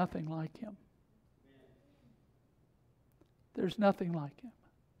there's nothing like him. There's nothing like him.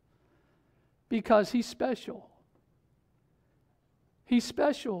 Because he's special. He's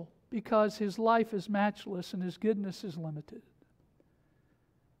special because his life is matchless and his goodness is limited.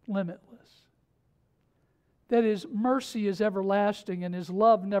 Limitless. That his mercy is everlasting and his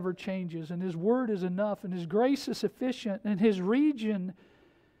love never changes and his word is enough and his grace is sufficient and his region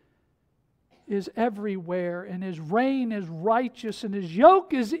is everywhere and his reign is righteous and his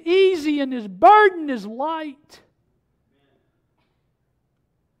yoke is easy and his burden is light.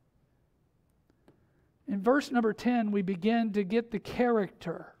 In verse number 10, we begin to get the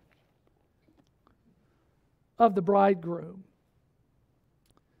character of the bridegroom.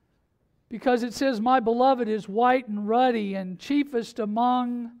 Because it says, my beloved is white and ruddy and chiefest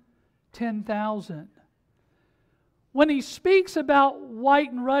among 10,000. When he speaks about white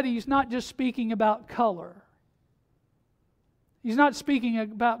and ruddy, he's not just speaking about color. He's not speaking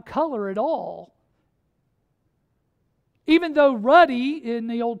about color at all. Even though ruddy in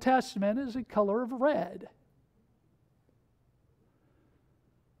the Old Testament is a color of red.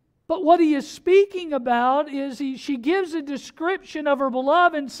 But what he is speaking about is she gives a description of her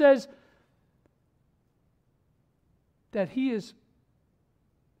beloved and says that he is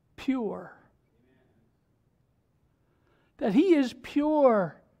pure. That he is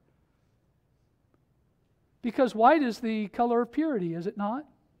pure. Because white is the color of purity, is it not?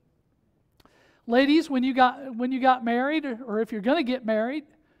 Ladies, when you got married, or if you're going to get married,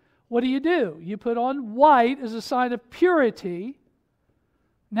 what do? You put on white as a sign of purity.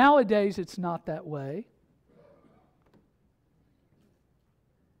 Nowadays, it's not that way.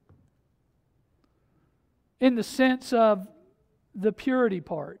 In the sense of the purity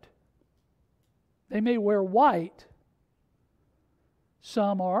part. They may wear white.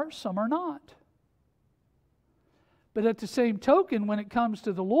 Some are not. But at the same token, when it comes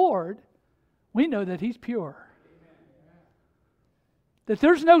to the Lord, we know that He's pure. That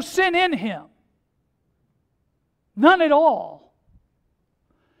there's no sin in Him. None at all.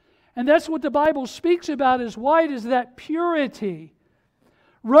 And that's what the Bible speaks about as white, is that purity.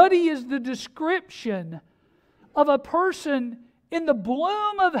 Ruddy is the description of a person in the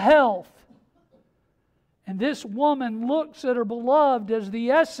bloom of health. And this woman looks at her beloved as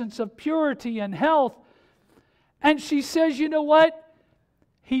the essence of purity and health. And she says, you know what?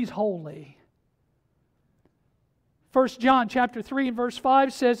 He's holy. 1 John chapter 3 and verse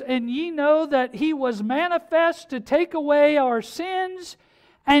 5 says, and ye know that He was manifest to take away our sins,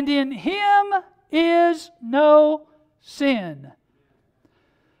 and in Him is no sin.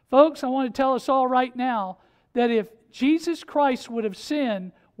 Folks, I want to tell us all right now that if Jesus Christ would have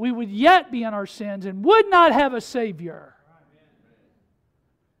sinned, we would yet be in our sins and would not have a Savior.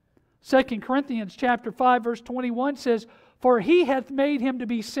 2 Corinthians chapter 5 verse 21 says, for He hath made Him to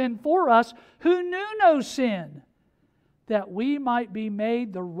be sin for us who knew no sin, that we might be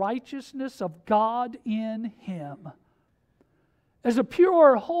made the righteousness of God in Him. As a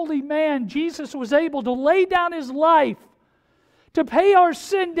pure, holy man, Jesus was able to lay down His life, to pay our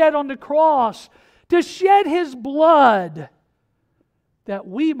sin debt on the cross, to shed His blood, that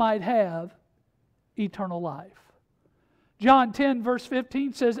we might have eternal life. John 10 verse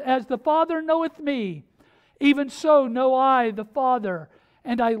 15 says, as the Father knoweth me, even so know I the Father,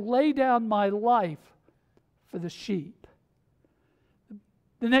 and I lay down my life for the sheep.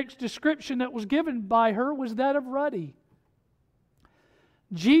 The next description that was given by her was that of ruddy.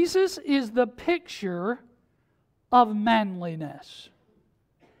 Jesus is the picture of manliness.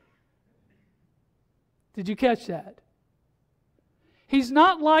 Did you catch that? He's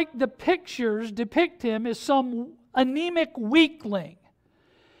not like the pictures depict him as some anemic weakling.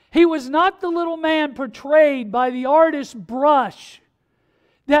 He was not the little man portrayed by the artist's brush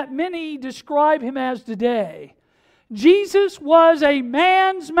that many describe him as today. Jesus was a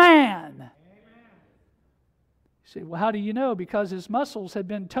man's man. You say, well, how do you know? Because his muscles had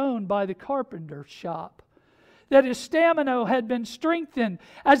been toned by the carpenter's shop. That his stamina had been strengthened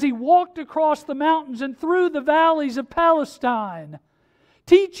as he walked across the mountains and through the valleys of Palestine,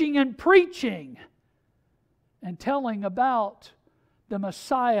 teaching and preaching and telling about the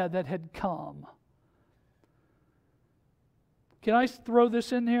Messiah that had come. Can I throw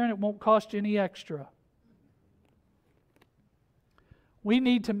this in here and it won't cost you any extra? We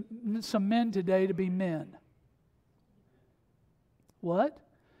need some men today to be men. What?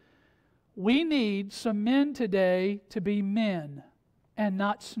 We need some men today to be men and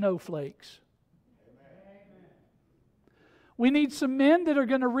not snowflakes. We need some men that are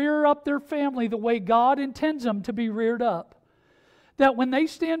going to rear up their family the way God intends them to be reared up. That when they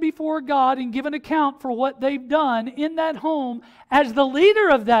stand before God and give an account for what they've done in that home as the leader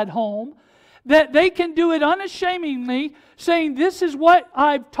of that home, that they can do it unashamedly, saying, this is what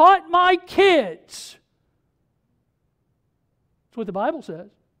I've taught my kids. That's what the Bible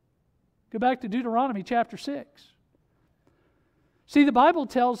says. Go back to Deuteronomy chapter 6. See, the Bible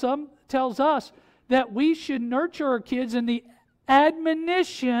tells us that we should nurture our kids in the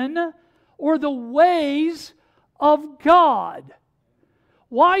admonition or the ways of God.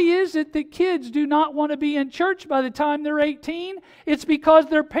 Why is it that kids do not want to be in church by the time they're 18? It's because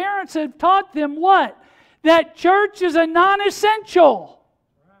their parents have taught them what? That church is a non-essential.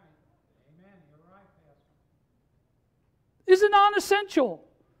 Is a non-essential.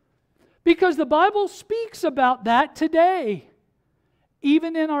 Because the Bible speaks about that today,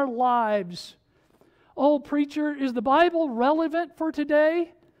 even in our lives. Oh, preacher, is the Bible relevant for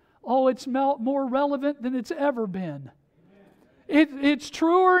today? Oh, it's more relevant than it's ever been. It's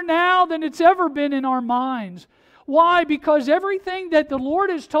truer now than it's ever been in our minds. Why? Because everything that the Lord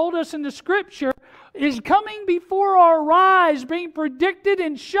has told us in the Scripture is coming before our eyes, being predicted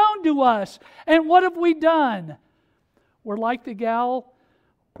and shown to us. And what have we done? We're like the gal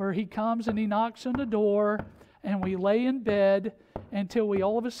where he comes and he knocks on the door and we lay in bed until we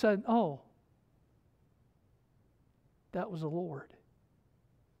all of a sudden, oh, that was the Lord.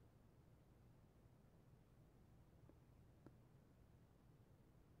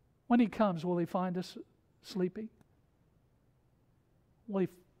 When he comes, will he find us sleeping? Will he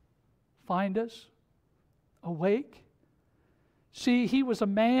find us awake? See, he was a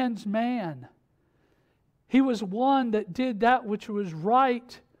man's man. He was one that did that which was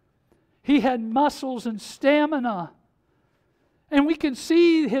right. He had muscles and stamina. And we can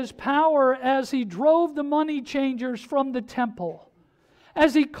see his power as he drove the money changers from the temple,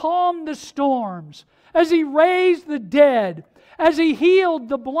 as he calmed the storms, as he raised the dead, as he healed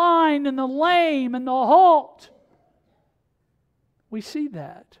the blind and the lame and the halt. We see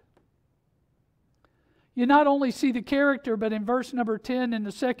that. You not only see the character, but in verse number 10, in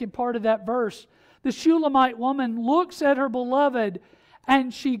the second part of that verse, the Shulamite woman looks at her beloved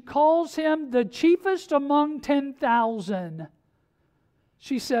and she calls him the chiefest among 10,000.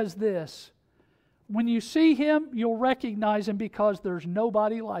 She says this, when you see him, you'll recognize him because there's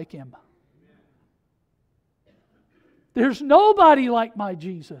nobody like him. There's nobody like my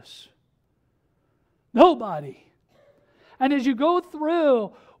Jesus. Nobody. And as you go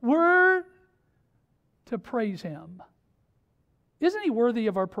through, we're to praise him. Isn't he worthy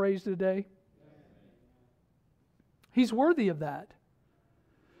of our praise today? He's worthy of that.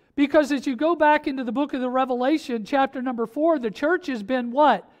 Because as you go back into the book of the Revelation, chapter number 4, the church has been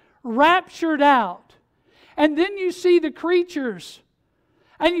what? Raptured out. And then you see the creatures.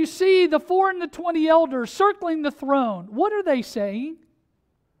 And you see the 4 and the 20 elders circling the throne. What are they saying?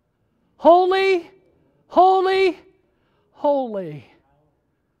 Holy, holy, holy.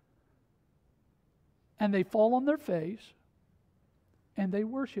 And they fall on their face and they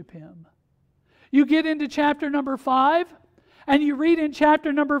worship him. You get into chapter number 5, and you read in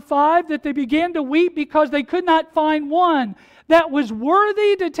chapter number 5 that they began to weep because they could not find one that was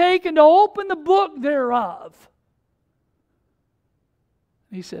worthy to take and to open the book thereof.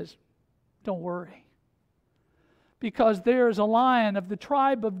 He says, don't worry, because there is a Lion of the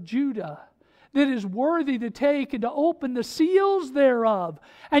tribe of Judah that is worthy to take and to open the seals thereof.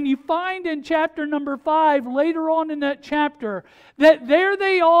 And you find in chapter number 5, later on in that chapter, that there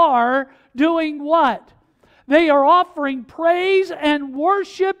they are doing what? They are offering praise and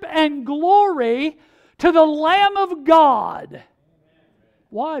worship and glory to the Lamb of God.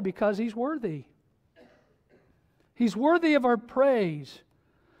 Why? Because He's worthy. He's worthy of our praise.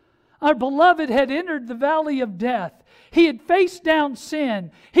 Our beloved had entered the valley of death. He had faced down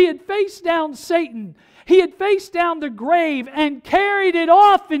sin. He had faced down Satan. He had faced down the grave and carried it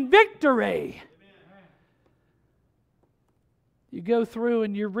off in victory. You go through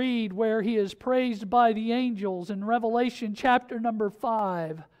and you read where He is praised by the angels in Revelation chapter number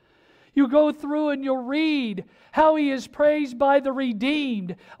 5. You go through and you'll read how He is praised by the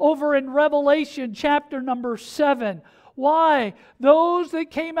redeemed over in Revelation chapter number 7. Why? Those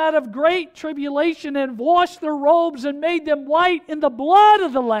that came out of great tribulation and washed their robes and made them white in the blood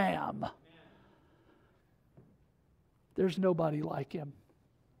of the Lamb. There's nobody like Him.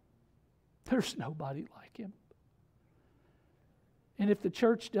 There's nobody like Him. And if the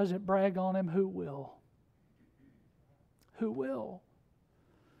church doesn't brag on Him, who will? Who will?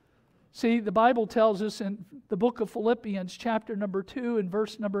 See, the Bible tells us in the book of Philippians, chapter number 2, and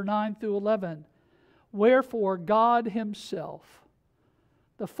verse number 9 through 11, wherefore God Himself,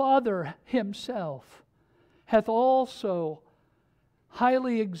 the Father Himself, hath also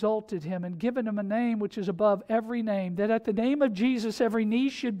highly exalted Him and given Him a name which is above every name, that at the name of Jesus every knee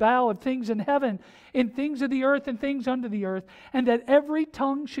should bow, of things in heaven, in things of the earth, and things under the earth, and that every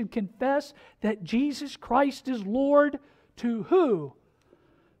tongue should confess that Jesus Christ is Lord, to who?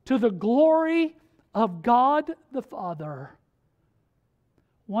 To the glory of God the Father.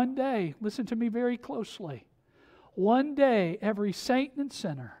 One day, listen to me very closely, one day every saint and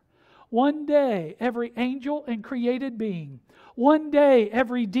sinner, one day every angel and created being, one day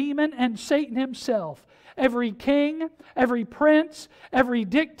every demon and Satan himself, every king, every prince, every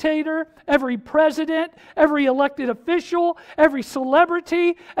dictator, every president, every elected official, every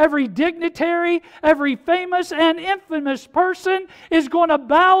celebrity, every dignitary, every famous and infamous person is going to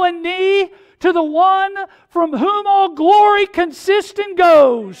bow a knee to the one from whom all glory consists and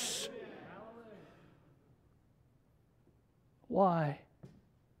goes. Why?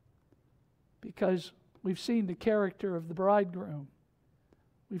 Because we've seen the character of the bridegroom.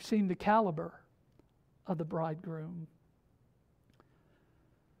 We've seen the caliber of the bridegroom.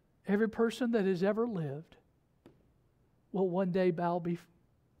 Every person that has ever lived will one day bow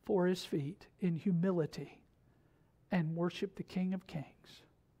before His feet in humility and worship the King of Kings.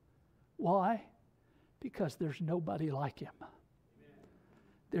 Why? Because there's nobody like Him.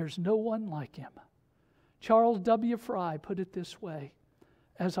 There's no one like Him. Charles W. Fry put it this way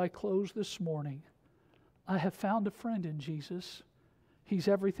as I close this morning: I have found a friend in Jesus. He's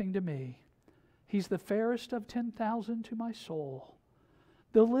everything to me. He's the fairest of 10,000 to my soul.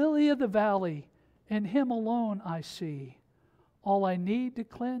 The lily of the valley, in Him alone I see all I need to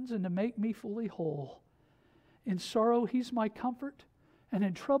cleanse and to make me fully whole. In sorrow He's my comfort, and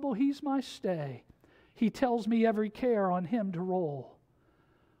in trouble He's my stay. He tells me every care on Him to roll.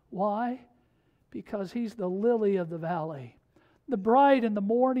 Why? Because He's the lily of the valley, the bright and the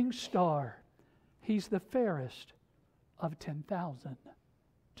morning star. He's the fairest of 10,000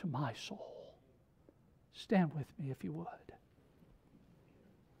 to my soul. Stand with me if you would.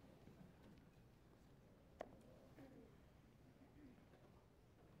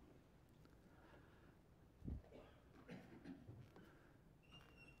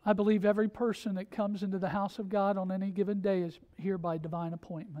 I believe every person that comes into the house of God on any given day is here by divine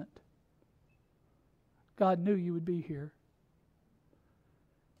appointment. God knew you would be here.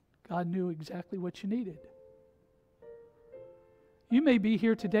 God knew exactly what you needed. You may be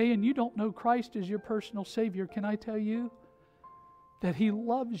here today and you don't know Christ as your personal Savior. Can I tell you that He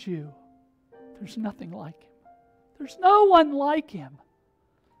loves you? There's nothing like Him. There's no one like Him.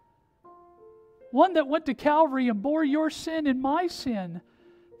 One that went to Calvary and bore your sin and my sin,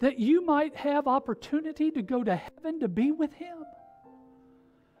 that you might have opportunity to go to heaven to be with Him.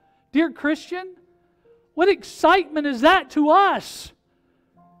 Dear Christian, what excitement is that to us?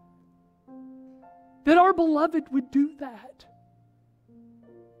 That our beloved would do that.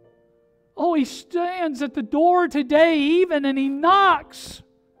 Oh, He stands at the door today even and He knocks.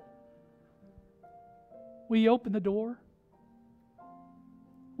 Will you open the door?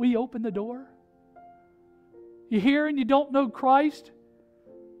 Will you open the door? You here and you don't know Christ?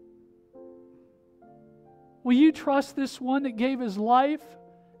 Will you trust this one that gave His life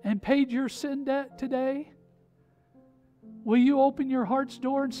and paid your sin debt today? Will you open your heart's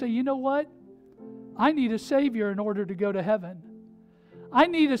door and say, you know what? I need a Savior in order to go to heaven. I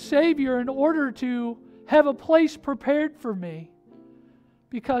need a Savior in order to have a place prepared for me.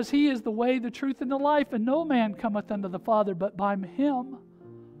 Because He is the way, the truth, and the life, and no man cometh unto the Father but by Him.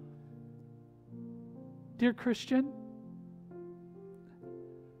 Dear Christian,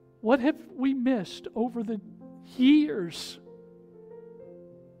 what have we missed over the years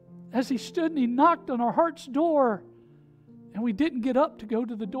as He stood and He knocked on our heart's door and we didn't get up to go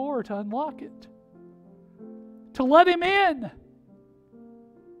to the door to unlock it, to let Him in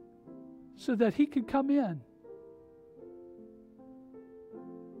so that He could come in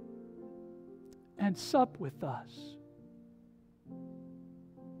and sup with us,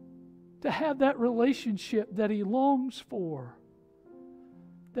 to have that relationship that He longs for,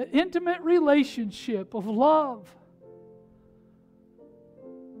 that intimate relationship of love.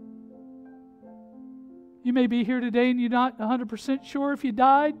 You may be here today and you're not 100% sure if you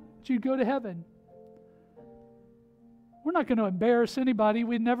died, you'd go to heaven. We're not going to embarrass anybody.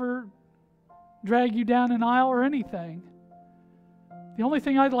 We'd never drag you down an aisle or anything. The only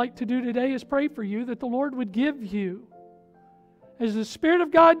thing I'd like to do today is pray for you that the Lord would give you, as the Spirit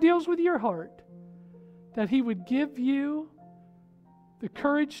of God deals with your heart, that He would give you the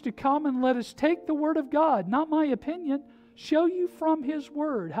courage to come and let us take the Word of God, not my opinion, show you from His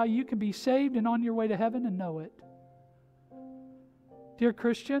Word how you can be saved and on your way to heaven and know it. Dear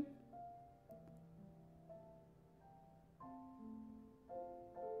Christian,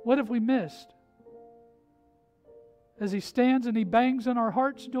 what have we missed? As He stands and He bangs on our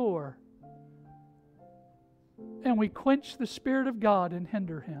heart's door and we quench the Spirit of God and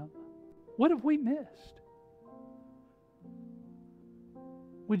hinder Him. What have we missed?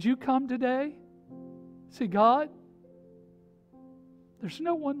 Would you come today? Say, God, there's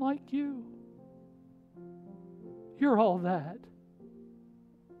no one like You. You're all that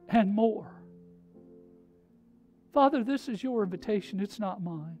and more. Father, this is Your invitation. It's not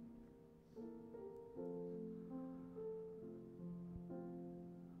mine.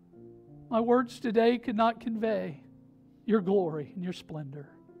 My words today could not convey Your glory and Your splendor.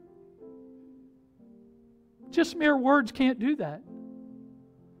 Just mere words can't do that.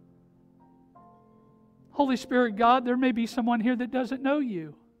 Holy Spirit, God, there may be someone here that doesn't know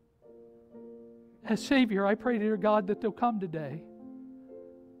You as Savior. I pray, dear God, that they'll come today.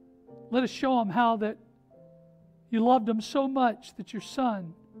 Let us show them how that You loved them so much that Your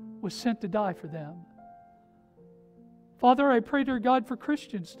Son was sent to die for them. Father, I pray, dear God, for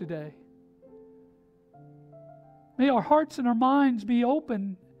Christians today. May our hearts and our minds be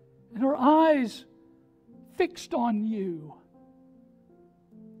open and our eyes fixed on You.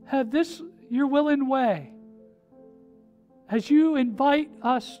 Have this Your will and way as You invite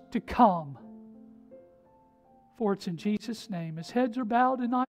us to come. For it's in Jesus' name. As heads are bowed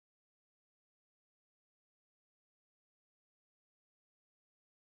and eyes